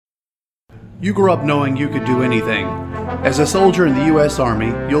You grew up knowing you could do anything. As a soldier in the U.S. Army,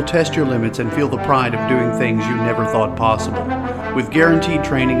 you'll test your limits and feel the pride of doing things you never thought possible. With guaranteed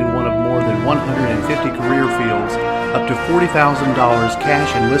training in one of more than 150 career fields, up to $40,000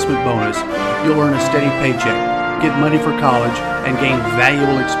 cash enlistment bonus, you'll earn a steady paycheck, get money for college, and gain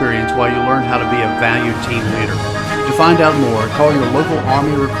valuable experience while you learn how to be a valued team leader. To find out more, call your local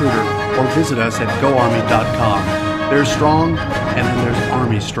Army recruiter or visit us at GoArmy.com. There's strong, and then there's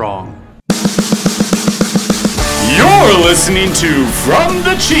Army Strong. You're listening to From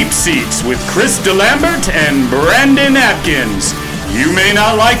the Cheap Seats with Chris DeLambert and Brandon Atkins. You may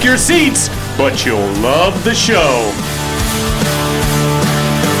not like your seats, but you'll love the show.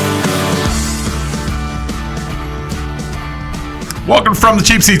 Welcome From the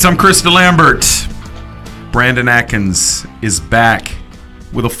Cheap Seats. I'm Chris DeLambert. Brandon Atkins is back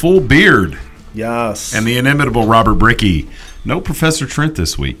with a full beard. Yes. And the inimitable Robert Brickey. No Professor Trent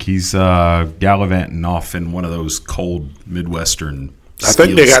this week. He's gallivanting off in one of those cold Midwestern I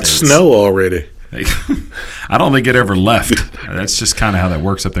think they got states. snow already. I don't think it ever left. That's just kind of how that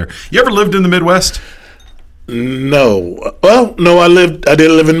works up there. You ever lived in the Midwest? No. Well, no, I did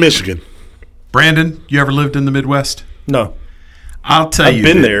live in Michigan. Brandon, you ever lived in the Midwest? No. I'll tell you.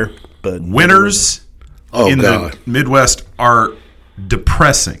 I've been there, but winters in the Midwest are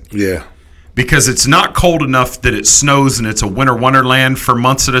depressing. Yeah. Because it's not cold enough that it snows and it's a winter wonderland for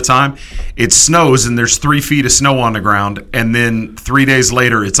months at a time. It snows and there's 3 feet of snow on the ground, and then 3 days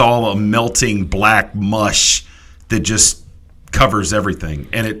later it's all a melting black mush that just covers everything.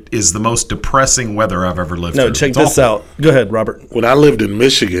 And it is the most depressing weather I've ever lived through. No, check It's this awful. out. Go ahead, Robert. When I lived in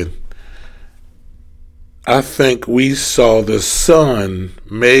Michigan, I think we saw the sun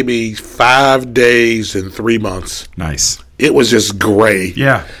maybe 5 days in 3 months. Nice. It was just gray.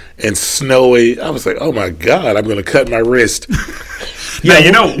 Yeah. And snowy. I was like, "Oh my God, I'm going to cut my wrist." Yeah,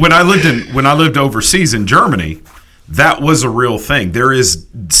 you know, when I lived overseas in Germany, that was a real thing. There is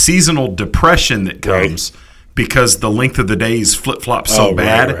seasonal depression that comes because the length of the days flip-flop so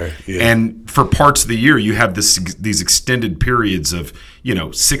bad. Right, yeah. And for parts of the year, you have these extended periods of,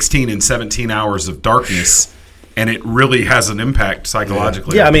 16 and 17 hours of darkness, and it really has an impact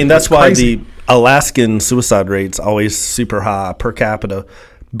psychologically. Yeah, I mean, that's why crazy. the Alaskan suicide rate's always super high per capita.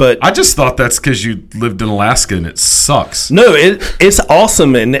 But I just thought that's because you lived in Alaska and it sucks. no, it's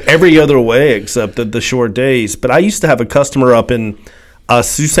awesome in every other way except the short days. But I used to have a customer up in Sault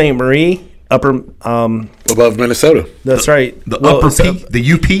Ste. Marie, Above Minnesota. That's right. The upper peak,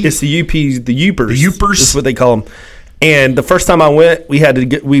 the UP? It's the UPs, the Upers. The Upers? That's what they call them. And the first time I went,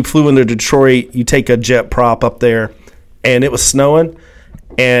 we flew into Detroit. You take a jet prop up there, and it was snowing.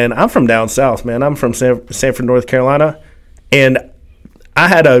 And I'm from down south, man. I'm from Sanford, North Carolina, and I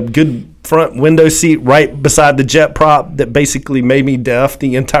had a good front window seat right beside the jet prop that basically made me deaf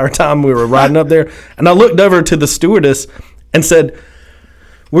the entire time we were riding up there. And I looked over to the stewardess and said,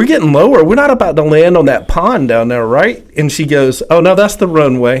 "We're getting lower. We're not about to land on that pond down there, right?" And she goes, "Oh, no, that's the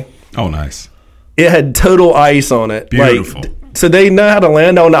runway." Oh, nice. It had total ice on it. Beautiful. So they know how to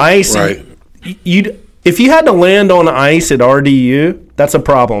land on ice. Right. If you had to land on ice at RDU, that's a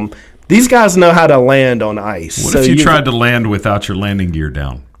problem. These guys know how to land on ice. What if you tried to land without your landing gear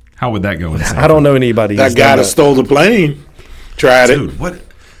down? How would that go inside? I don't know anybody. That guy that stole the plane tried Dude, it. what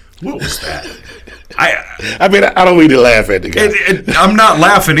was that? I mean, I don't mean to laugh at the guy. I'm not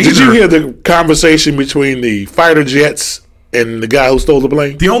laughing either. Did you hear the conversation between the fighter jets and the guy who stole the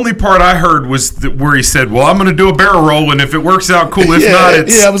plane? The only part I heard was where he said, "Well, I'm going to do a barrel roll, and if it works out, cool. If not,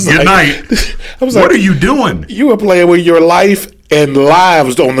 it's good night." I was What are you doing? You were playing with your life and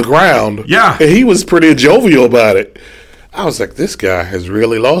lives on the ground. Yeah. And he was pretty jovial about it. I was like, this guy has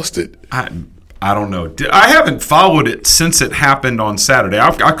really lost it. I don't know. I haven't followed it since it happened on Saturday.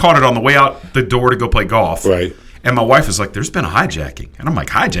 I caught it on the way out the door to go play golf. Right. And my wife was like, "There's been a hijacking." And I'm like,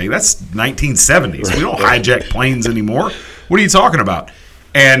 "Hijack? That's 1970s. Right. We don't hijack planes anymore. What are you talking about?"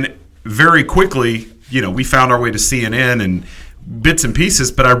 And very quickly, we found our way to CNN and bits and pieces,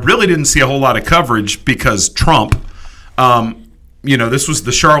 but I really didn't see a whole lot of coverage because Trump, this was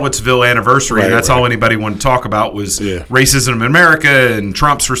the Charlottesville anniversary, and that's all anybody wanted to talk about was racism in America and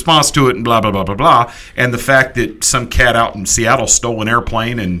Trump's response to it and blah, blah, blah, blah, blah. And the fact that some cat out in Seattle stole an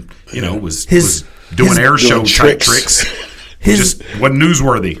airplane and, was doing air show type tricks. Just wasn't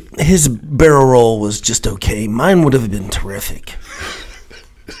newsworthy. His barrel roll was just okay. Mine would have been terrific.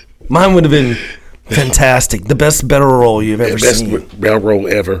 Mine would have been fantastic. The best barrel roll you've ever seen. Best barrel roll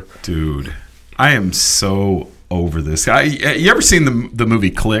ever. Dude, I am so over this. You ever seen the movie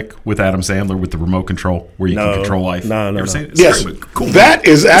Click with Adam Sandler with the remote control where you can control life? No. You ever seen it? Yes, cool. that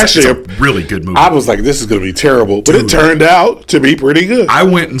is actually It's a really good movie. I was like, this is going to be terrible, but it turned out to be pretty good. I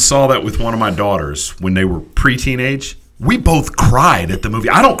went and saw that with one of my daughters when they were pre-teenage. We both cried at the movie.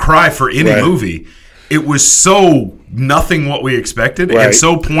 I don't cry for any Right. movie. It was so nothing what we expected and Right.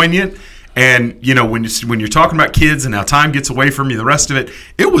 so poignant. And when you're talking about kids and how time gets away from you, the rest of it,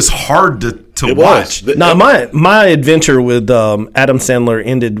 it was hard to It watch. was. No, my adventure with Adam Sandler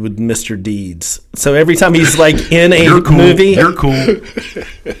ended with Mr. Deeds. So every time he's like in a You're cool. movie, You're cool.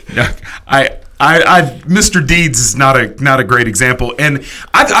 Mr. Deeds is not a great example, and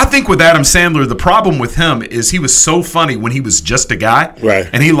I think with Adam Sandler, the problem with him is he was so funny when he was just a guy, Right.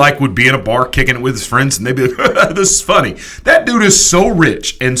 And he would be in a bar kicking it with his friends, and they'd be like, "This is funny." That dude is so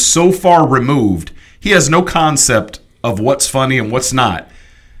rich and so far removed; he has no concept of what's funny and what's not.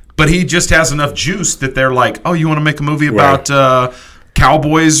 But he just has enough juice that they're like, "Oh, you want to make a movie about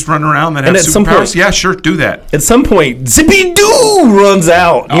cowboys running around that have at some superpowers? point- Yeah, sure, do that." at some point, Zippy Doo runs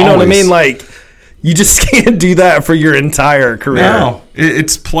out. You know what I Always. mean? Like, you just can't do that for your entire career. No,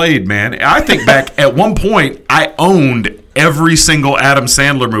 it's played, man. I think back at one point, I owned every single Adam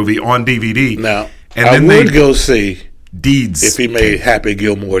Sandler movie on DVD. Now, and I then would go see Deeds. if he made Happy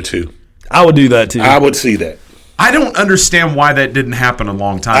Gilmore too. I would do that too. I would see that. I don't understand why that didn't happen a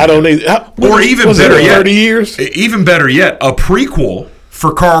long time I don't ago. need. Or even was better it yet, 30 years? Even better yet, a prequel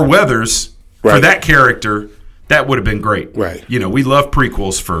for Carl Weathers for Right. that character. That would have been great. Right. We love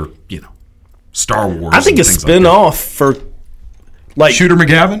prequels for Star Wars. I think a and things spin-off for like Shooter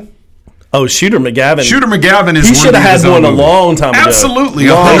McGavin. Shooter McGavin. Shooter McGavin is. He worthy should of have his had own one a movie. long time ago. Absolutely,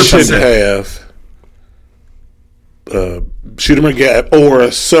 They 100%. should have Shooter McGavin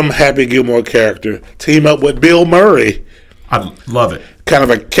or some Happy Gilmore character team up with Bill Murray. I love it. Kind of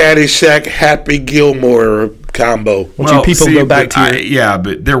a Caddyshack Happy Gilmore combo. Won't you people go back but to your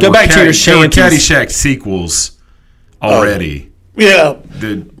but there Go were back to your there were shanties. Caddyshack sequels already. Yeah,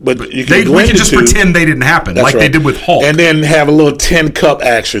 But you can we blend can the just two. pretend they didn't happen, That's like they right. did with Hulk. and then have a little 10 cup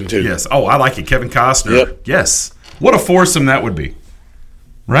action too. Yes. Oh, I like it. Kevin Costner. Yep. Yes. What a foursome that would be.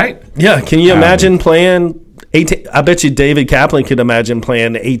 Right? Yeah, can you imagine playing 18? I bet you David Kaplan could imagine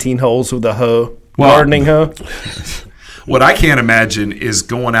playing 18 holes with a hoe, Well- gardening hoe. What I can't imagine is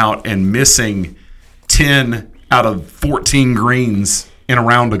going out and missing 10 out of 14 greens in a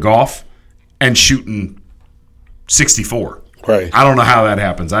round of golf and shooting 64. Right. I don't know how that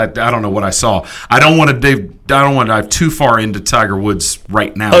happens. I don't know what I saw. I don't want to dive too far into Tiger Woods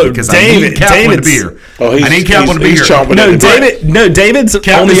right now Oh, because David- I need Kaplan to David's- be here. Oh, I need Kaplan to be here. chomping No, at the bit. David's on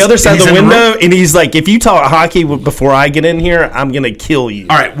Kaplan's- the other side of he's the in the window, room. and he's like, if you talk hockey before I get in here, I'm going to kill you.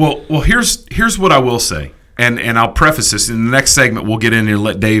 All right. Well. Here's what I will say, and I'll preface this in the next segment. We'll get in and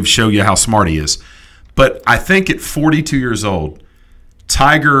let Dave show you how smart he is. But I think at 42 years old,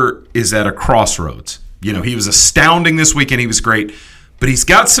 Tiger is at a crossroads. He was astounding this weekend. He was great, but he's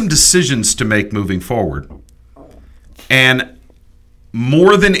got some decisions to make moving forward. And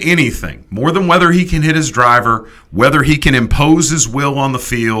more than anything, more than whether he can hit his driver, whether he can impose his will on the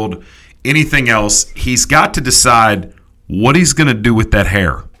field, anything else, he's got to decide what he's going to do with that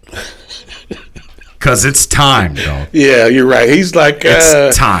hair. Because it's time, dog. Yeah, you're right. He's like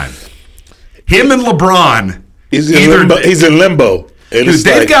It's time. Him and LeBron. he's in either- limbo. He's in limbo. And Dude, it's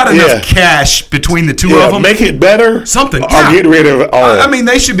they've like, got enough yeah, cash between the two yeah, of them. make it better. Something, Or yeah. get rid of it all. I mean,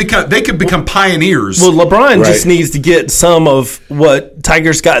 they could become pioneers. Well, LeBron just Right. needs to get some of what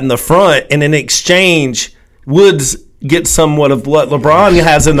Tiger's got in the front, and in exchange, Woods get somewhat of what LeBron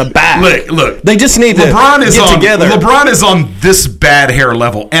has in the back. Look. They just need to LeBron is get on together. LeBron is on this bad hair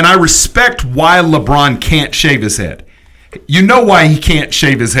level, and I respect why LeBron can't shave his head. You know why he can't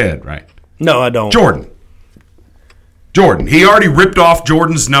shave his head, right? No, I don't. Jordan. He already ripped off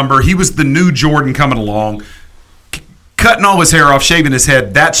Jordan's number. He was the new Jordan coming along. Cutting all his hair off, shaving his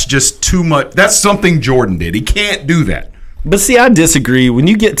head, that's just too much. That's something Jordan did. He can't do that. But see, I disagree. When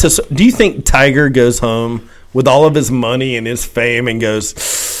you get to, do you think Tiger goes home with all of his money and his fame and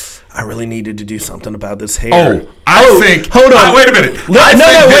goes, I really needed to do something about this hair? I think. Hold on. Wait a minute. No, I no,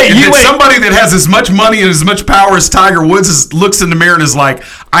 think no, that wait, you wait. Somebody that has as much money and as much power as Tiger Woods looks in the mirror and is like,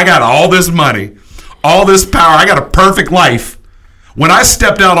 I got all this money, all this power. I got a perfect life. When I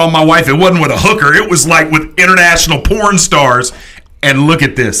stepped out on my wife, it wasn't with a hooker. It was like with international porn stars. And look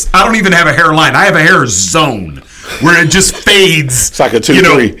at this. I don't even have a hairline. I have a hair zone where it just fades. It's like a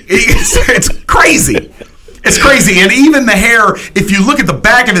 2-3. It's crazy. It's crazy. And even the hair, if you look at the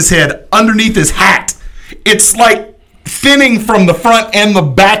back of his head underneath his hat, it's like thinning from the front and the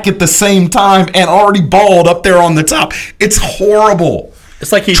back at the same time and already bald up there on the top. It's horrible.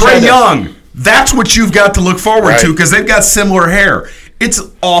 It's like he Trey tried to- Young. That's what you've got to look forward to because they've got similar hair. It's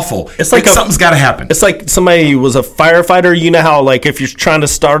awful. It's like something's got to happen. It's like somebody was a firefighter. You know how, like, if you're trying to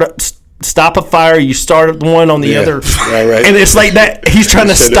stop a fire, you start one on the other. Right. And it's like that. He's trying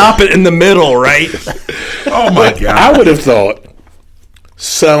to stop it in the middle, right? Oh, my God. I would have thought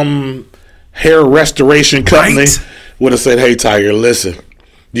some hair restoration company would have said, hey, Tiger, listen.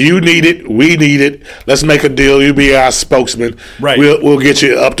 You need it. We need it. Let's make a deal. You be our spokesman. Right. We'll get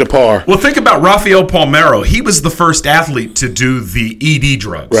you up to par. Well, think about Rafael Palmeiro. He was the first athlete to do the ED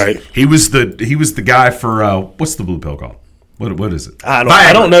drugs. Right. He was the guy for what's the blue pill called? What is it?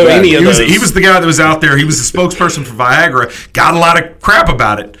 I don't know any of those. He was the guy that was out there. He was the spokesperson for Viagra. Got a lot of crap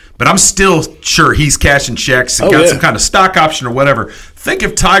about it, but I'm still sure he's cashing checks and got some kind of stock option or whatever. Think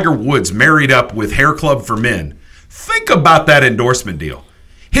if Tiger Woods married up with Hair Club for Men. Think about that endorsement deal.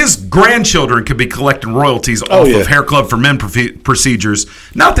 His grandchildren could be collecting royalties off of Hair Club for Men procedures.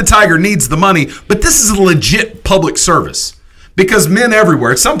 Not that Tiger needs the money, but this is a legit public service. Because men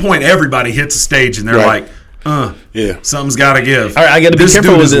everywhere, at some point, everybody hits a stage and they're like, something's got to give. All right, I got to be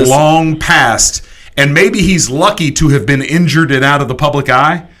careful with this. This dude is long past, and maybe he's lucky to have been injured and out of the public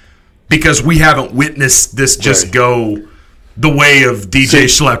eye because we haven't witnessed this just go the way of DJ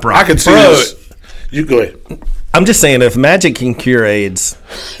Schlepp. I can see this. You go ahead. I'm just saying, if magic can cure AIDS,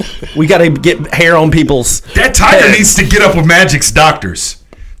 we got to get hair on people's That Tiger heads. needs to get up with Magic's doctors.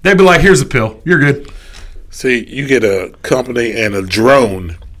 They'd be like, here's a pill. You're good. See, you get a company and a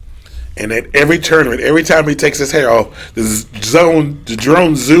drone, and at every tournament, every time he takes his hair off, the drone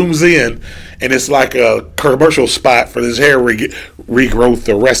zooms in, and it's like a commercial spot for this hair regrowth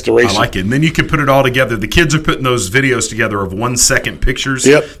or restoration. I like it. And then you can put it all together. The kids are putting those videos together of 1 second pictures,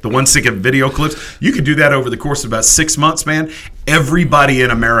 the 1 second video clips. You could do that over the course of about 6 months, man. Everybody in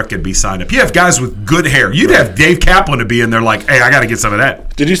America would be signed up. You have guys with good hair. You'd have Dave Kaplan to be in there like, hey, I got to get some of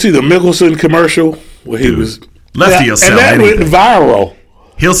that. Did you see the Mickelson commercial where he was lefty? He'll sell and that anything. went viral.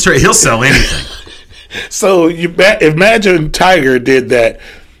 He'll sell anything. So imagine Tiger did that,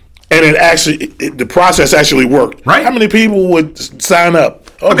 and the process actually worked. Right? How many people would sign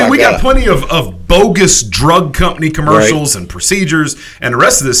up? I mean, we got plenty of bogus drug company commercials and procedures and the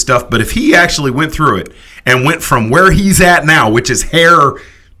rest of this stuff. But if he actually went through it and went from where he's at now, which is hair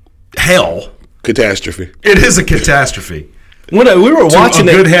hell, catastrophe. It is a catastrophe. When we were watching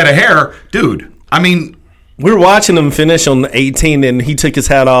a good head of hair, dude. I mean, we were watching him finish on 18, and he took his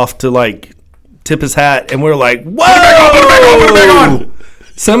hat off to like tip his hat, and we were like, "Whoa!" Put it back on.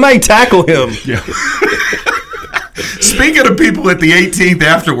 Somebody tackle him. Yeah. Speaking of people at the 18th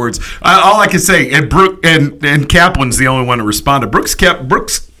afterwards, all I can say, and Kaplan's the only one that responded. Brooks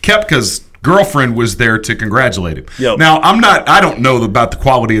Koepka's girlfriend was there to congratulate him. Yep. Now, I don't know about the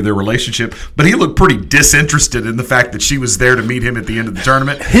quality of their relationship, but he looked pretty disinterested in the fact that she was there to meet him at the end of the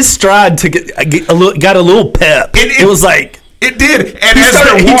tournament. His stride got a little pep. It was like... It did. And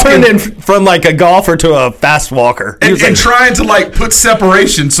he turned in from like a golfer to a fast walker. And trying to like put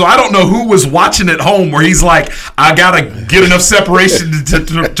separation. So I don't know who was watching at home where he's like, I got to get enough separation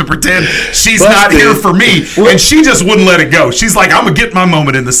to pretend she's not here for me. And she just wouldn't let it go. She's like, I'm going to get my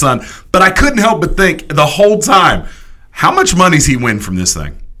moment in the sun. But I couldn't help but think the whole time, how much money's he win from this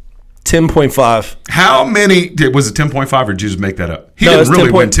thing? 10.5. How many? Was it 10.5 or did you just make that up? He didn't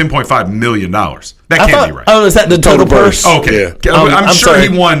really win $10.5 million. That can't be right. Oh, is that the total purse? Okay. Yeah. I'm sure he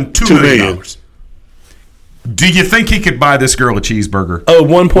won $2 million. Do you think he could buy this girl a cheeseburger? Oh,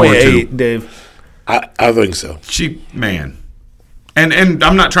 1.8, Dave. I think so. Man. And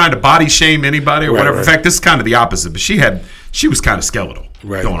I'm not trying to body shame anybody or whatever. Right. In fact, this is kind of the opposite. But she was kind of skeletal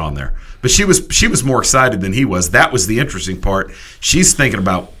going on there. But she was more excited than he was. That was the interesting part. She's thinking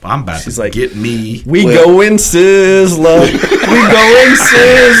about, I'm about to get me. We going Sizzler. We going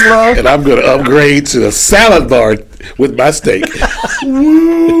Sizzler. And I'm going to upgrade to a salad bar with my steak.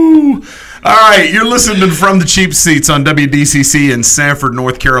 Woo! All right, you're listening to From the Cheap Seats on WDCC in Sanford,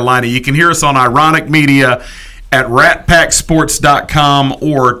 North Carolina. You can hear us on Ironic Media at ratpacksports.com,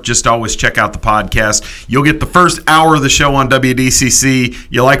 or just always check out the podcast. You'll get the first hour of the show on WDCC.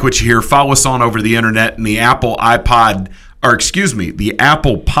 You like what you hear, follow us on over the internet and the the Apple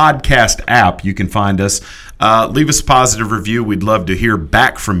Podcast app. You can find us. Leave us a positive review. We'd love to hear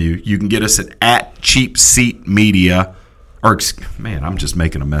back from you. You can get us at Cheap Seat Media. Man, I'm just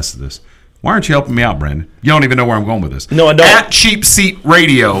making a mess of this. Why aren't you helping me out, Brandon? You don't even know where I'm going with this. No, I don't. At Cheap Seat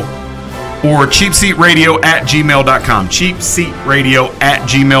Radio. Or cheapseatradio@gmail.com.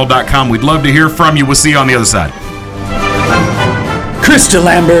 Cheapseatradio@gmail.com. We'd love to hear from you. We'll see you on the other side. Chris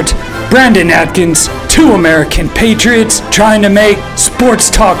DeLambert, Brandon Atkins, two American patriots trying to make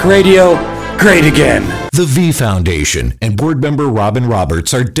sports talk radio great again. The V Foundation and board member Robin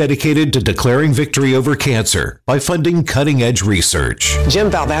Roberts are dedicated to declaring victory over cancer by funding cutting-edge research.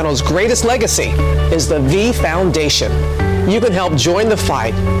 Jim Valvano's greatest legacy is the V Foundation. You can help join the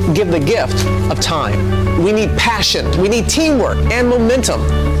fight, give the gift of time. We need passion, we need teamwork and momentum.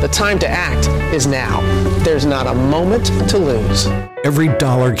 The time to act is now. There's not a moment to lose. Every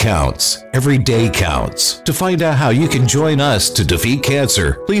dollar counts. Every day counts. To find out how you can join us to defeat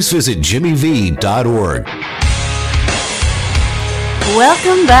cancer, please visit jimmyv.org.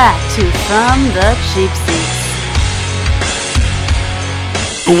 Welcome back to From the Cheap Seats.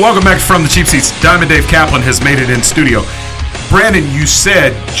 Welcome back from the Cheap Seats. Diamond Dave Kaplan has made it in studio. Brandon, you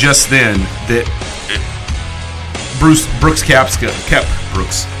said just then that Brooks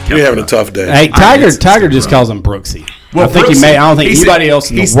You're having a tough day. Hey, Tiger just calls him Brooksy. Well, I don't think anybody else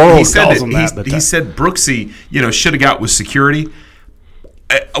in the world calls him that. He said Brooksy, should have got with security.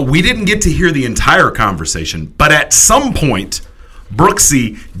 We didn't get to hear the entire conversation, but at some point,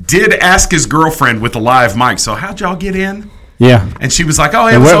 Brooksy did ask his girlfriend with a live mic, so how'd y'all get in? Yeah. And she was like, oh,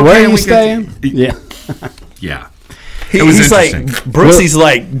 it was okay. Where are you staying? Yeah. Yeah. He's like, Brooksy's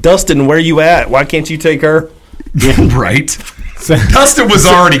like, Dustin, where you at? Why can't you take her? Yeah. Right. Dustin was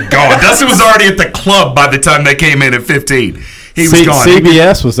already gone. Dustin was already at the club by the time they came in at 15. He was gone.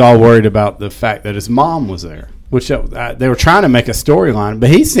 CBS was all worried about the fact that his mom was there, which they were trying to make a storyline, but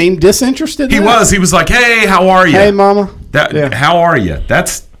he seemed disinterested. He was like, hey, how are you? Hey, mama. How are you?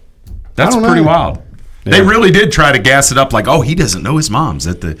 That's pretty wild. Yeah. They really did try to gas it up like, oh, he doesn't know his mom's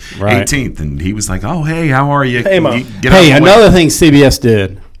at the 18th. And he was like, oh, hey, how are you? Hey, Mom. Hey, another thing CBS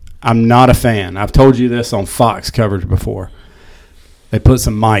did, I'm not a fan. I've told you this on Fox coverage before. They put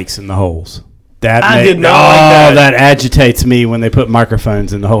some mics in the holes. I did not like that. That agitates me when they put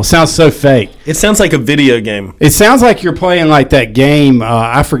microphones in the hole. Sounds so fake. It sounds like a video game. It sounds like you're playing like that game.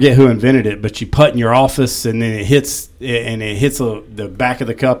 I forget who invented it, but you putt in your office and then it hits the back of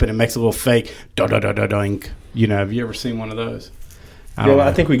the cup and it makes a little fake da-da-da-da-dink. Have you ever seen one of those?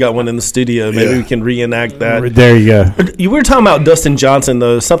 I think we got one in the studio. Maybe we can reenact that. There you go. You were talking about Dustin Johnson,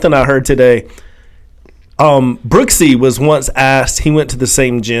 though. Something I heard today. Brooksy was once asked, he went to the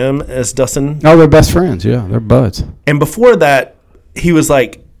same gym as Dustin. Oh, they're best friends. Yeah, they're buds. And before that, he was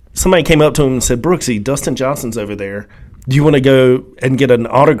like, somebody came up to him and said, Brooksy, Dustin Johnson's over there. Do you want to go and get an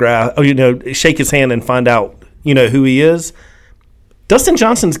autograph? Or, shake his hand and find out, who he is? Dustin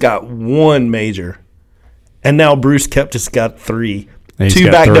Johnson's got one major. And now Bruce Koepka's got three.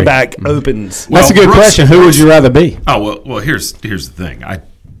 Two back-to-back opens. That's a good question. Who would you rather be? Oh, well, here's the thing.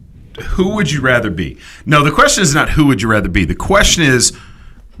 Who would you rather be? No, the question is not who would you rather be. The question is,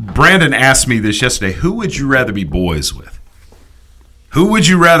 Brandon asked me this yesterday, who would you rather be boys with? Who would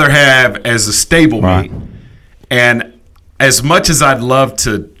you rather have as a stablemate? Right. And as much as I'd love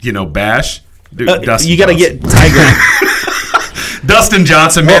to, bash, Dustin you got to get Tiger. Dustin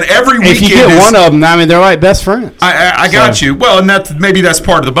Johnson, man, every weekend. If you get one of them, they're like best friends. I got you. Well, and maybe that's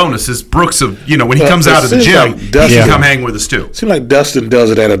part of the bonus is Brooks when he comes out of the gym, he can come hang with us too. Seems like Dustin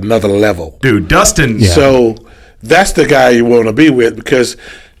does it at another level. Dude, Dustin. Yeah. So that's the guy you want to be with because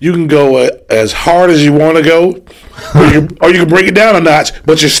you can go as hard as you want to go, or you can bring it down a notch,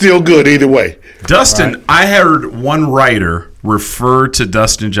 but you're still good either way. Dustin, right. I heard one writer refer to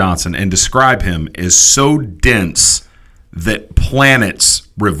Dustin Johnson and describe him as so dense that planets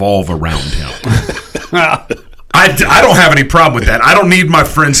revolve around him. I don't have any problem with that. I don't need my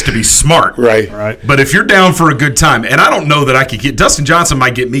friends to be smart. Right. But if you're down for a good time, and I don't know that I could get Dustin Johnson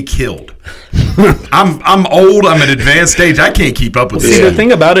might get me killed. I'm old. I'm at advanced age. I can't keep up with this. See, the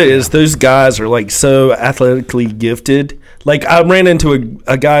thing about it is those guys are like so athletically gifted. Like I ran into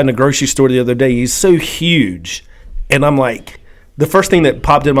a guy in a grocery store the other day. He's so huge, and I'm like. The first thing that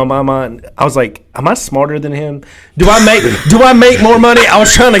popped in my mind, I was like, am I smarter than him? Do I make more money? I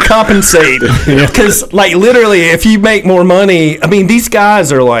was trying to compensate. Because, like, literally, if you make more money, I mean, these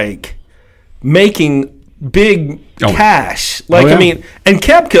guys are, like, making big cash. Like, I mean, and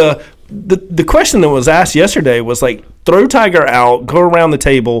Koepka, the question that was asked yesterday was, like, throw Tiger out, go around the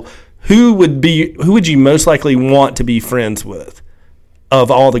table. Who would you most likely want to be friends with of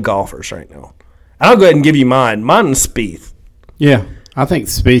all the golfers right now? I'll go ahead and give you mine. Mine is Spieth. Yeah, I think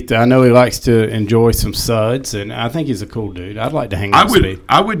Spieth. I know he likes to enjoy some suds, and I think he's a cool dude. I'd like to hang out with Spieth.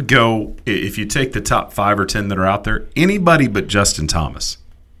 I would go, if you take the top 5 or 10 that are out there, anybody but Justin Thomas.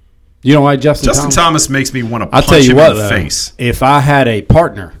 You don't like Justin Thomas? Justin Thomas makes me want to punch him in the face. If I had a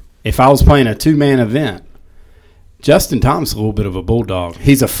partner, if I was playing a 2-man event, Justin Thomas is a little bit of a bulldog.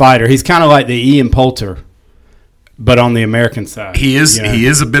 He's a fighter. He's kind of like the Ian Poulter, but on the American side. He is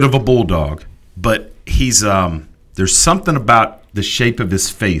a bit of a bulldog, but he's there's something about the shape of his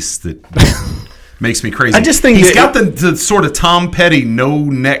face that makes me crazy. I just think he's got the sort of Tom Petty no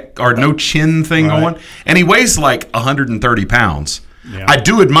neck or no chin thing going, and he weighs like 130 pounds. Yeah. I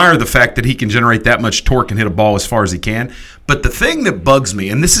do admire the fact that he can generate that much torque and hit a ball as far as he can. But the thing that bugs me,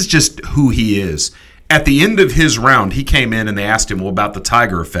 and this is just who he is, at the end of his round, he came in and they asked him, well, about the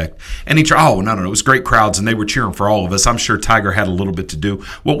Tiger effect. And he tried, no, it was great crowds and they were cheering for all of us. I'm sure Tiger had a little bit to do.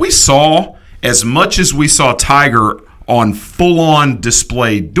 What we saw, as much as we saw Tiger on full-on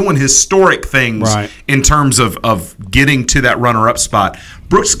display, doing historic things in terms of getting to that runner-up spot.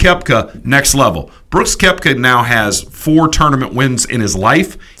 Brooks Koepka, next level. Brooks Koepka now has 4 tournament wins in his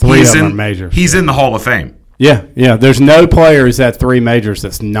life. 3 of them are majors. He's in the Hall of Fame. Yeah. There's no player who's at 3 majors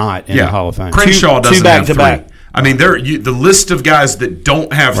that's not in the Hall of Fame. Crenshaw doesn't have 3. back. I mean, the list of guys that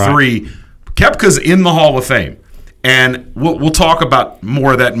don't have 3, Koepka's in the Hall of Fame. And we'll talk about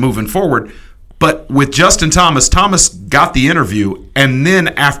more of that moving forward. But with Justin Thomas got the interview, and then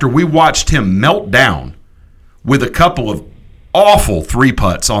after we watched him melt down with a couple of awful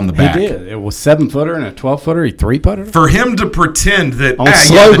 3-putts on the back. He did. It was 7-footer and a 12-footer. He 3-putted. For him to pretend that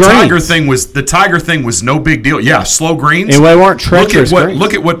the Tiger thing was no big deal. Yeah, slow greens. And they weren't treacherous greens.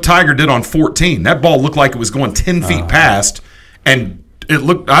 Look at what Tiger did on 14. That ball looked like it was going 10 feet past, and it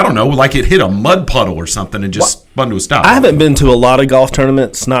looked, I don't know, like it hit a mud puddle or something and just spun to a stop. I haven't been to a lot of golf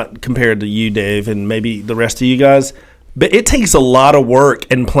tournaments, not compared to you, Dave, and maybe the rest of you guys, but it takes a lot of work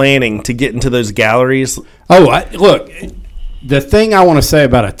and planning to get into those galleries. Look, the thing I want to say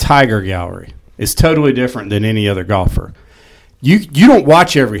about a Tiger gallery is totally different than any other golfer. You don't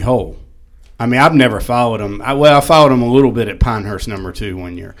watch every hole. I mean, I've never followed him. I followed him a little bit at Pinehurst number 2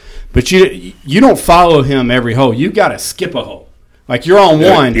 one year. But you don't follow him every hole. You got to skip a hole. Like, you're on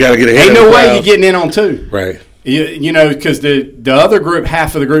 1. You got to get ahead. Ain't no way you're getting in on 2. Right. You know, because the other group,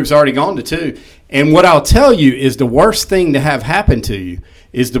 half of the group's already gone to 2. And what I'll tell you is the worst thing to have happen to you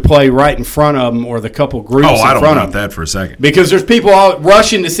is to play right in front of them or the couple groups in front of them. I don't know about that for a second. Because there's people all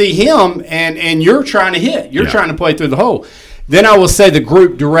rushing to see him, and you're trying to hit. You're trying to play through the hole. Then I will say the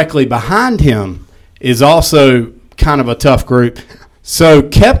group directly behind him is also kind of a tough group. So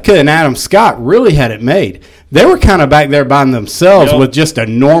Koepka and Adam Scott really had it made. They were kind of back there by themselves with just a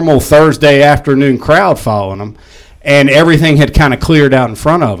normal Thursday afternoon crowd following them, and everything had kind of cleared out in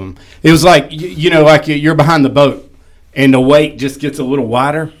front of them. It was like, like you're behind the boat, and the wake just gets a little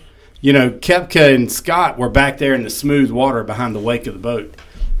wider. You know, Koepka and Scott were back there in the smooth water behind the wake of the boat.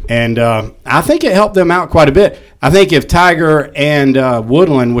 And I think it helped them out quite a bit. I think if Tiger and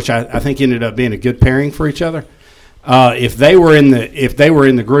Woodland, which I think ended up being a good pairing for each other, if they were in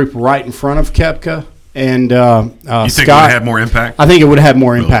the group right in front of Koepka and you think Scott, it would have more impact? I think it would have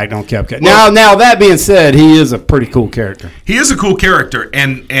more impact on Koepka. Well, now that being said, he is a pretty cool character. He is a cool character,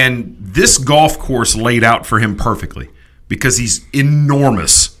 and this golf course laid out for him perfectly because he's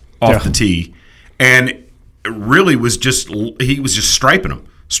enormous off the tee, and really was just striping them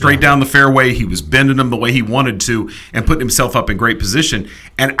straight down the fairway. He was bending them the way he wanted to and putting himself up in great position.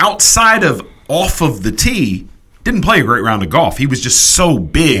 And outside of off of the tee, didn't play a great round of golf. He was just so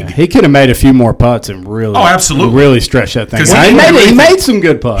big. Yeah, he could have made a few more putts and really stretched that thing. He made some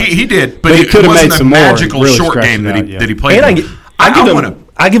good putts. He did, but it wasn't a magical short game that he played. And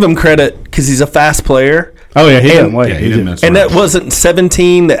I give him credit because he's a fast player. Oh, yeah, he didn't wait. He didn't mess and around. that wasn't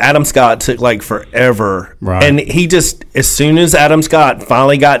 17 that Adam Scott took like forever. Right. And he just, as soon as Adam Scott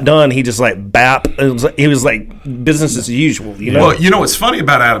finally got done, he just like bap. He was like business as usual. You know? Well, what's funny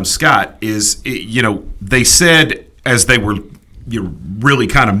about Adam Scott is, they said as they were really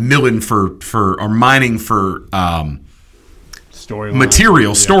kind of mining for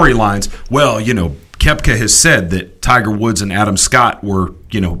storylines. Well, Koepka has said that Tiger Woods and Adam Scott were,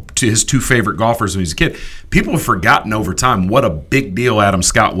 his 2 favorite golfers when he was a kid. People have forgotten over time what a big deal Adam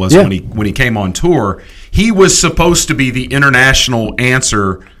Scott was when he came on tour. He was supposed to be the international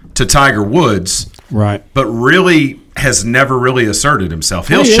answer to Tiger Woods, right? But really has never really asserted himself.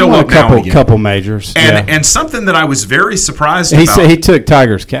 He'll show up now and again. Couple majors, and something that I was very surprised about. He said he took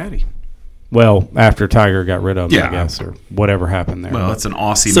Tiger's caddy. Well, after Tiger got rid of him, I guess, or whatever happened there. Well, it's an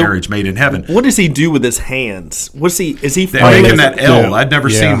Aussie marriage made in heaven. What does he do with his hands? Is he making that L? I'd never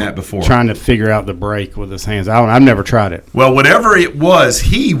seen that before. Trying to figure out the break with his hands. I've never tried it. Well, whatever it was,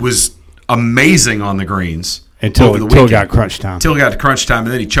 he was amazing on the greens until it got crunch time. Until it got to crunch time,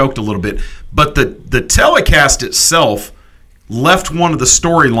 and then he choked a little bit. But the telecast itself left one of the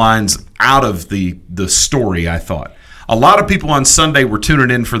storylines out of the story, I thought. A lot of people on Sunday were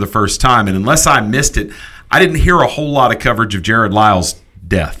tuning in for the first time, and unless I missed it, I didn't hear a whole lot of coverage of Jared Lyles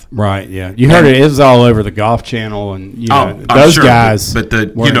death. Right, yeah. You heard it was all over the Golf Channel, and those sure, guys but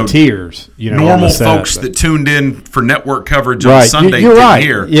were in tears. Normal folks that tuned in for network coverage on right. Sunday You're didn't right.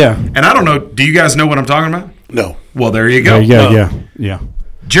 hear. Yeah. And I don't know, do you guys know what I'm talking about? No. Well, there you go. Yeah.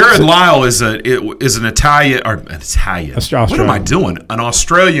 Jared Lyle is an Italian. What am I doing? An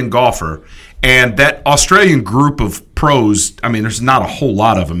Australian golfer. And that Australian group of pros, I mean, there's not a whole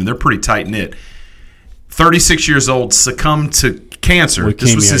lot of them, and they're pretty tight-knit. 36 years old, succumbed to cancer. Leukemia,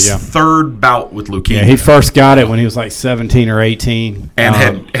 this was his third bout with leukemia. Yeah, he first got it when he was like 17 or 18.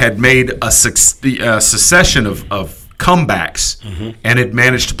 And had made a succession of comebacks and had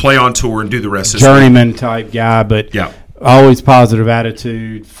managed to play on tour and do the rest of his journeyman type guy, but always positive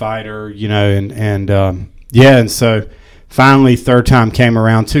attitude, fighter, and so finally third time came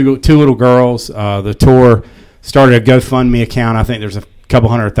around. Two little girls. The tour started a GoFundMe account. I think there's a couple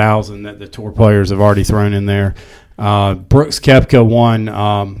 100,000 that the tour players have already thrown in there. Brooks Koepka won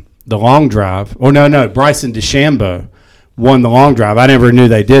the long drive. Bryson DeChambeau won the long drive. I never knew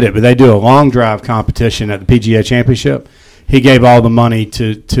they did it, but they do a long drive competition at the PGA Championship. He gave all the money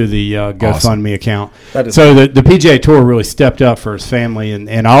to the GoFundMe account. So the PGA Tour really stepped up for his family,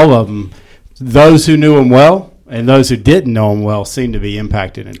 and all of them, those who knew him well and those who didn't know him well, seemed to be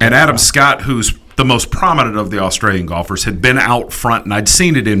impacted. And Adam Scott, who's the most prominent of the Australian golfers, had been out front, and I'd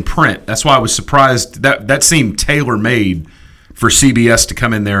seen it in print. That's why I was surprised. That seemed tailor-made for CBS to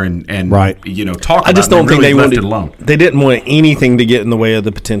come in there and talk about it. I just don't think they left it alone. They didn't want anything to get in the way of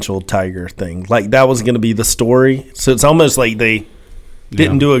the potential Tiger thing. Like, that was going to be the story. So it's almost like they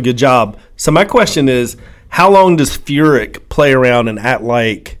didn't do a good job. So my question is, how long does Furyk play around and act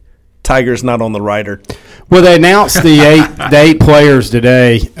like Tiger's not on the rider? Well, they announced the eight players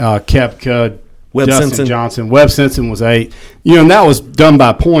today. Koepka, Webb Dustin Simpson. Johnson. Webb Simpson was 8. And that was done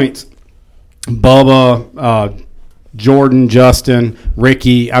by points. Bubba, Jordan, Justin,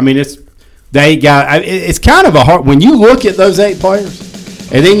 Ricky. I mean, it's kind of a hard when you look at those 8 players,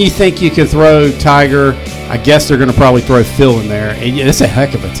 and then you think you could throw Tiger. I guess they're going to probably throw Phil in there, and it's a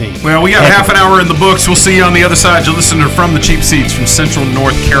heck of a team. Well, we got half an hour in the books. We'll see you on the other side. You're listening to From the Cheap Seats from Central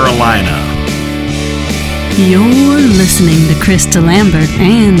North Carolina. You're listening to Krista Lambert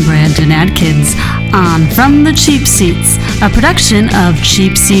and Brandon Adkins on From the Cheap Seats, a production of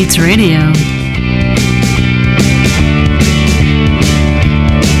Cheap Seats Radio.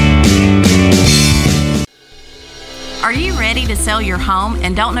 Are you ready to sell your home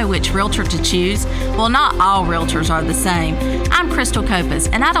and don't know which realtor to choose? Well, not all realtors are the same. I'm Crystal Copas,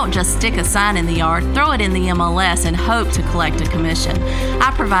 and I don't just stick a sign in the yard, throw it in the MLS, and hope to collect a commission.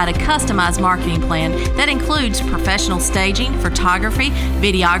 I provide a customized marketing plan that includes professional staging, photography,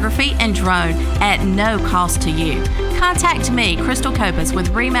 videography, and drone at no cost to you. Contact me, Crystal Copas, with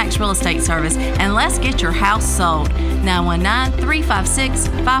RE/MAX Real Estate Service, and let's get your house sold.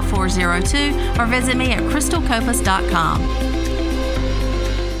 919-356-5402 or visit me at crystalcopas.com.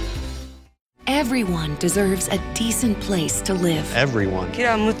 Everyone deserves a decent place to live. Everyone.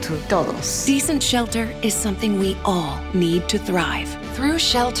 Todos. Decent shelter is something we all need to thrive. Through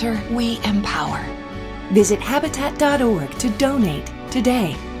shelter, we empower. Visit Habitat.org to donate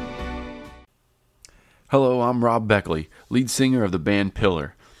today. Hello, I'm Rob Beckley, lead singer of the band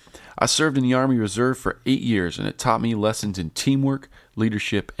Pillar. I served in the Army Reserve for 8 years, and it taught me lessons in teamwork,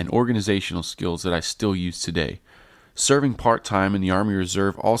 leadership, and organizational skills that I still use today. Serving part-time in the Army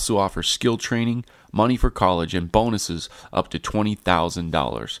Reserve also offers skill training, money for college, and bonuses up to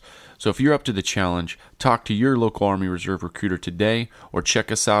 $20,000. So if you're up to the challenge, talk to your local Army Reserve recruiter today or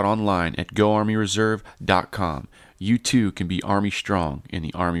check us out online at goarmyreserve.com. You too can be Army strong in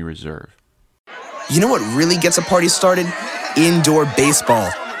the Army Reserve. You know what really gets a party started? Indoor baseball.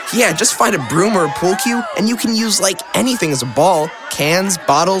 Yeah, just find a broom or a pool cue, and you can use like anything as a ball. Cans,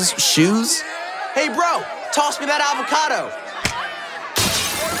 bottles, shoes. Hey bro, toss me that avocado.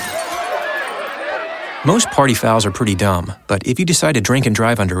 Most party fouls are pretty dumb, but if you decide to drink and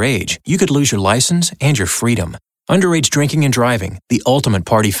drive underage, you could lose your license and your freedom. Underage drinking and driving, the ultimate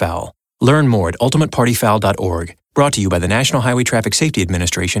party foul. Learn more at ultimatepartyfoul.org. Brought to you by the National Highway Traffic Safety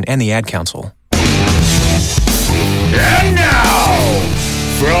Administration and the Ad Council. And now,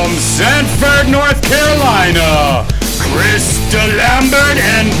 from Sanford, North Carolina, Krista Lambert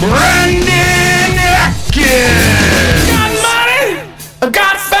and Brandon Atkins. Got money, I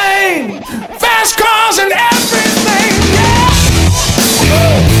got fame, fast cars and everything, yeah!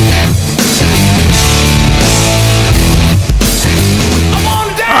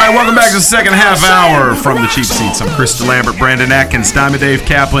 All right, welcome back to the second half hour from the Cheap Seats. I'm Krista Lambert, Brandon Atkins, Diamond Dave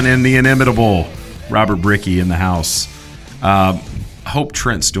Kaplan, and the inimitable Robert Bricky in the house. Hope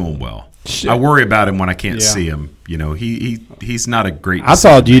Trent's doing well. I worry about him when I can't see him. You know, he's not a great. I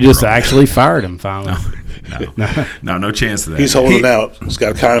thought you just actually fired him finally. No chance of that. He's holding out. He's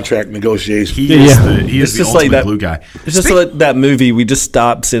got contract negotiations. He is the ultimate glue guy. It's just like that movie. We just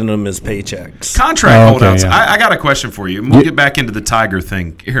stopped sending him his paychecks. Contract holdouts. Yeah. I got a question for you. We'll get back into the Tiger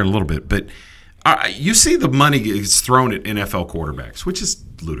thing here in a little bit. But you see the money gets thrown at NFL quarterbacks, which is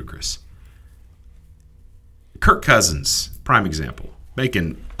ludicrous. Kirk Cousins, prime example,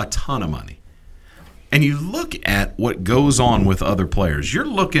 making a ton of money. And you look at what goes on with other players. You're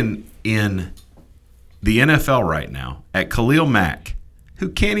looking in the NFL right now at Khalil Mack, who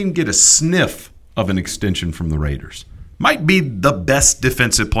can't even get a sniff of an extension from the Raiders. Might be the best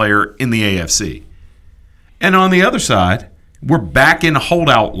defensive player in the AFC. And on the other side, we're back in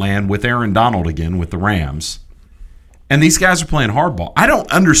holdout land with Aaron Donald again with the Rams. And these guys are playing hardball. I don't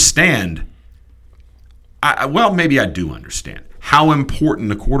understand. Well, maybe I do understand how important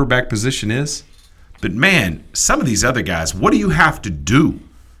the quarterback position is. But, man, some of these other guys, what do you have to do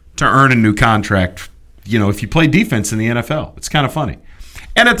to earn a new contract, you know, if you play defense in the NFL? It's kind of funny.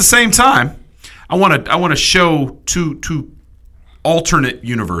 And at the same time, I want to show two alternate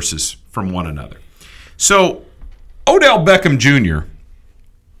universes from one another. So, Odell Beckham Jr.,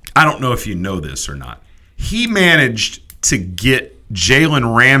 I don't know if you know this or not, he managed to get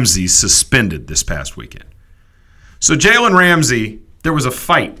Jalen Ramsey suspended this past weekend. So, Jalen Ramsey, there was a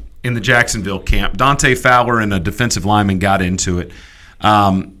fight in the Jacksonville camp. Dante Fowler and a defensive lineman got into it.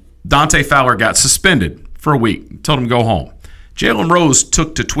 Dante Fowler got suspended for a week, told him to go home. Jalen Rose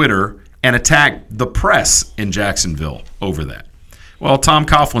took to Twitter and attacked the press in Jacksonville over that. Well, Tom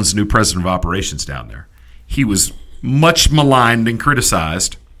Coughlin's the new president of operations down there. He was much maligned and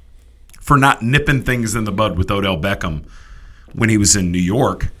criticized for not nipping things in the bud with Odell Beckham when he was in New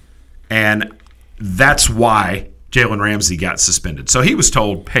York. And that's why Jalen Ramsey got suspended. So he was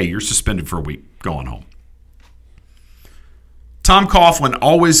told, hey, you're suspended for a week, going home. Tom Coughlin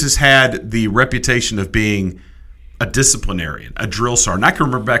always has had the reputation of being a disciplinarian, a drill sergeant. I can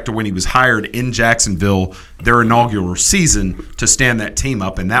remember back to when he was hired in Jacksonville, their inaugural season, to stand that team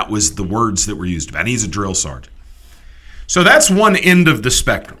up, and that was the words that were used about. He's a drill sergeant. So that's one end of the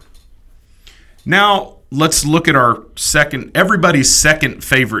spectrum. Now let's look at everybody's second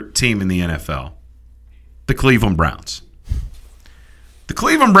favorite team in the NFL. The Cleveland Browns. The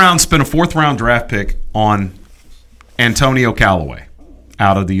Cleveland Browns spent a fourth-round draft pick on Antonio Callaway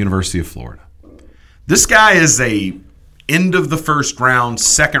out of the University of Florida. This guy is a end-of-the-first round,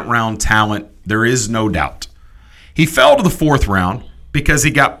 second-round talent. There is no doubt. He fell to the fourth round because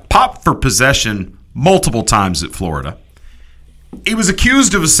he got popped for possession multiple times at Florida. He was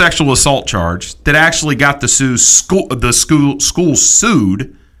accused of a sexual assault charge that actually got the school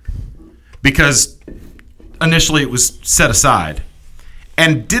sued because initially it was set aside,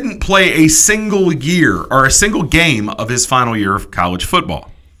 and didn't play a single year or a single game of his final year of college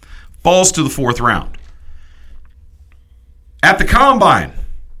football. Falls to the fourth round. At the combine,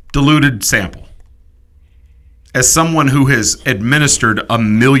 diluted sample. As someone who has administered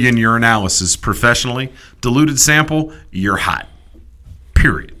 1 million urinalysis professionally, diluted sample, you're hot.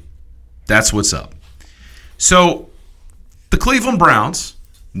 Period. That's what's up. So the Cleveland Browns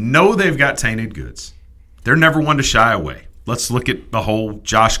know they've got tainted goods. They're never one to shy away. Let's look at the whole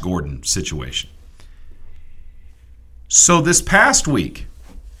Josh Gordon situation. So this past week,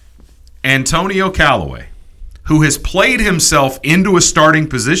 Antonio Callaway, who has played himself into a starting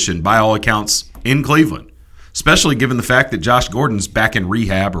position by all accounts in Cleveland, especially given the fact that Josh Gordon's back in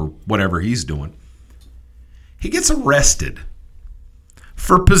rehab or whatever he's doing, he gets arrested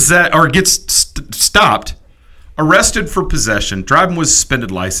for stopped, arrested for possession, driving with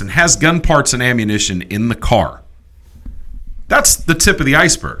suspended license, has gun parts and ammunition in the car. That's the tip of the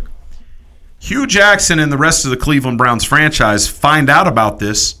iceberg. Hugh Jackson and the rest of the Cleveland Browns franchise find out about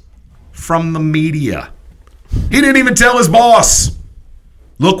this from the media. He didn't even tell his boss.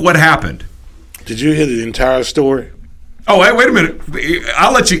 Look what happened. Did you hear the entire story? Oh, wait a minute.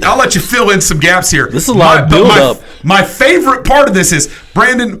 I'll let you fill in some gaps here. This is a lot of build-up. My favorite part of this is,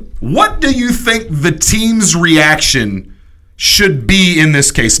 Brandon, what do you think the team's reaction should be in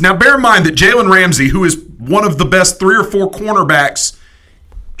this case? Now, bear in mind that Jalen Ramsey, who is one of the best 3 or 4 cornerbacks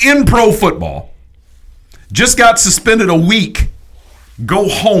in pro football, just got suspended a week. Go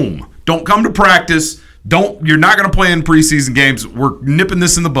home. Don't come to practice. You're not going to play in preseason games. We're nipping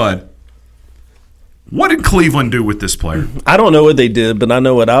this in the bud. What did Cleveland do with this player? I don't know what they did, but I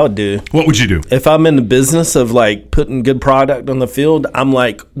know what I would do. What would you do? If I'm in the business of like putting good product on the field, I'm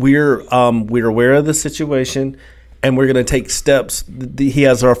like, we're aware of the situation, and we're going to take steps. He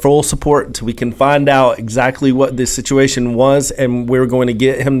has our full support until we can find out exactly what the situation was, and we're going to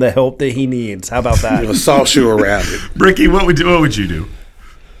get him the help that he needs. How about that? A soft shoe around it. Ricky, what would you do?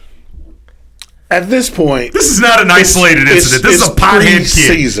 At this point, this is not an isolated incident. This is a pothead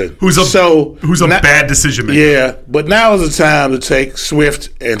kid who's a bad decision maker. Yeah, but now is the time to take swift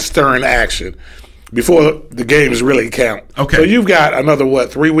and stern action before the games really count. Okay. So you've got another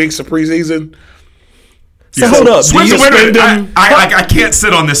 3 weeks of preseason. So hold up. Wait a minute. I can't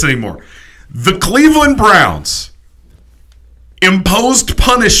sit on this anymore. The Cleveland Browns imposed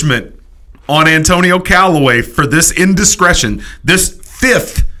punishment on Antonio Callaway for this indiscretion, this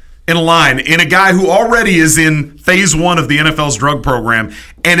fifth in a line, in a guy who already is in phase 1 of the NFL's drug program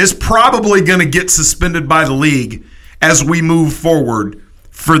and is probably going to get suspended by the league as we move forward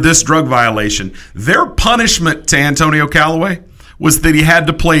for this drug violation. Their punishment to Antonio Callaway was that he had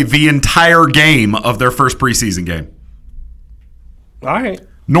to play the entire game of their first preseason game. All right.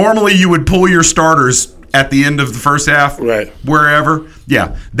 Normally you would pull your starters at the end of the first half, right? Wherever.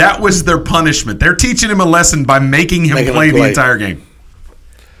 Yeah, that was their punishment. They're teaching him a lesson by making him play the entire game.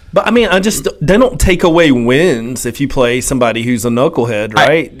 But I mean, they don't take away wins if you play somebody who's a knucklehead,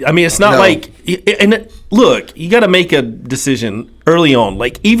 right? I mean, it's not look, you got to make a decision early on.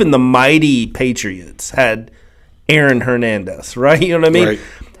 Like even the mighty Patriots had Aaron Hernandez, right? You know what I mean? Right.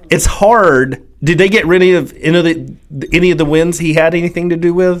 It's hard. Did they get rid of any of the wins he had anything to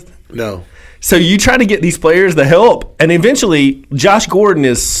do with? No. So you try to get these players the help, and eventually Josh Gordon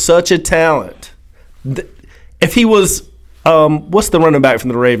is such a talent. If he was, what's the running back from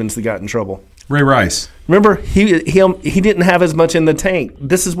the Ravens that got in trouble? Ray Rice. Remember, he didn't have as much in the tank.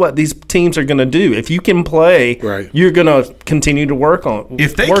 This is what these teams are going to do. If you can play, right, you're going to continue to work on.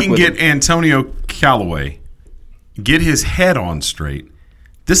 If they can get Antonio Callaway, get his head on straight,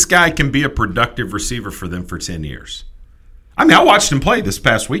 this guy can be a productive receiver for them for 10 years. I mean, I watched him play this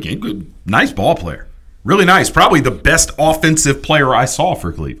past weekend. Good, nice ball player. Really nice. Probably the best offensive player I saw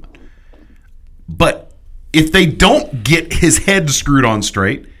for Cleveland. But if they don't get his head screwed on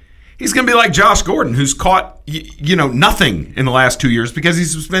straight, he's going to be like Josh Gordon, who's caught nothing in the last 2 years because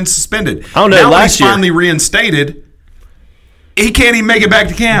he's been suspended. I don't know. Now he's finally reinstated. He can't even make it back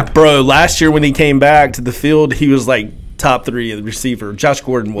to camp. Bro, last year when he came back to the field, he was like top 3 of the receiver. Josh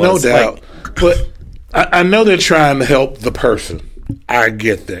Gordon was. No doubt. But I know they're trying to help the person. I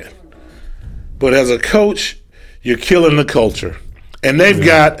get that. But as a coach, you're killing the culture. And they've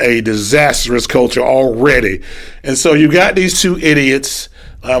got a disastrous culture already. And so you got these 2 idiots.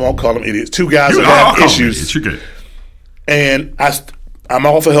 I won't call them idiots. 2 guys that have issues. You're good. And I'm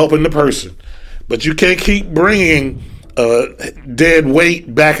all for helping the person. But you can't keep bringing dead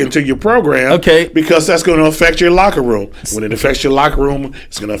weight back into your program, because that's going to affect your locker room. When it affects your locker room,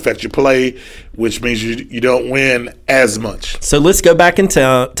 it's going to affect your play, which means you don't win as much. So let's go back in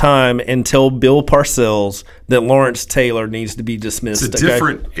time and tell Bill Parcells that Lawrence Taylor needs to be dismissed. It's a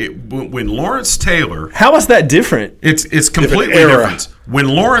different when Lawrence Taylor. How is that different? It's completely different. When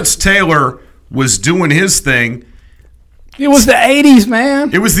Lawrence Taylor was doing his thing, it was the 80s,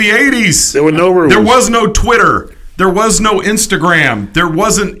 man. It was the 80s. There were no rules. There was no Twitter. There was no Instagram. There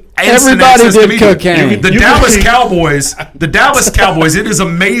wasn't everybody did cocaine. The Dallas Cowboys, it is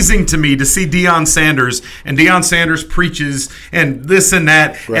amazing to me to see Deion Sanders, and Deion Sanders preaches and this and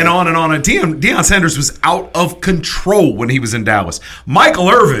that, and on and on. And Deion Sanders was out of control when he was in Dallas. Michael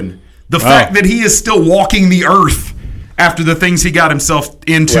Irvin, the fact that he is still walking the earth after the things he got himself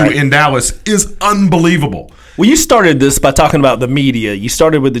into in Dallas is unbelievable. Well, you started this by talking about the media. You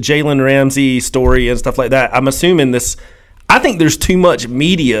started with the Jalen Ramsey story and stuff like that. I'm assuming this. I think there's too much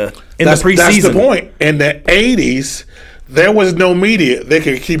media in the preseason. That's the point. In the 80s, there was no media. They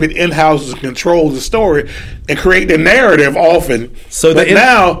could keep it in-house and control the story and create the narrative often. But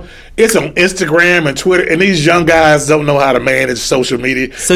now it's on Instagram and Twitter, and these young guys don't know how to manage social media.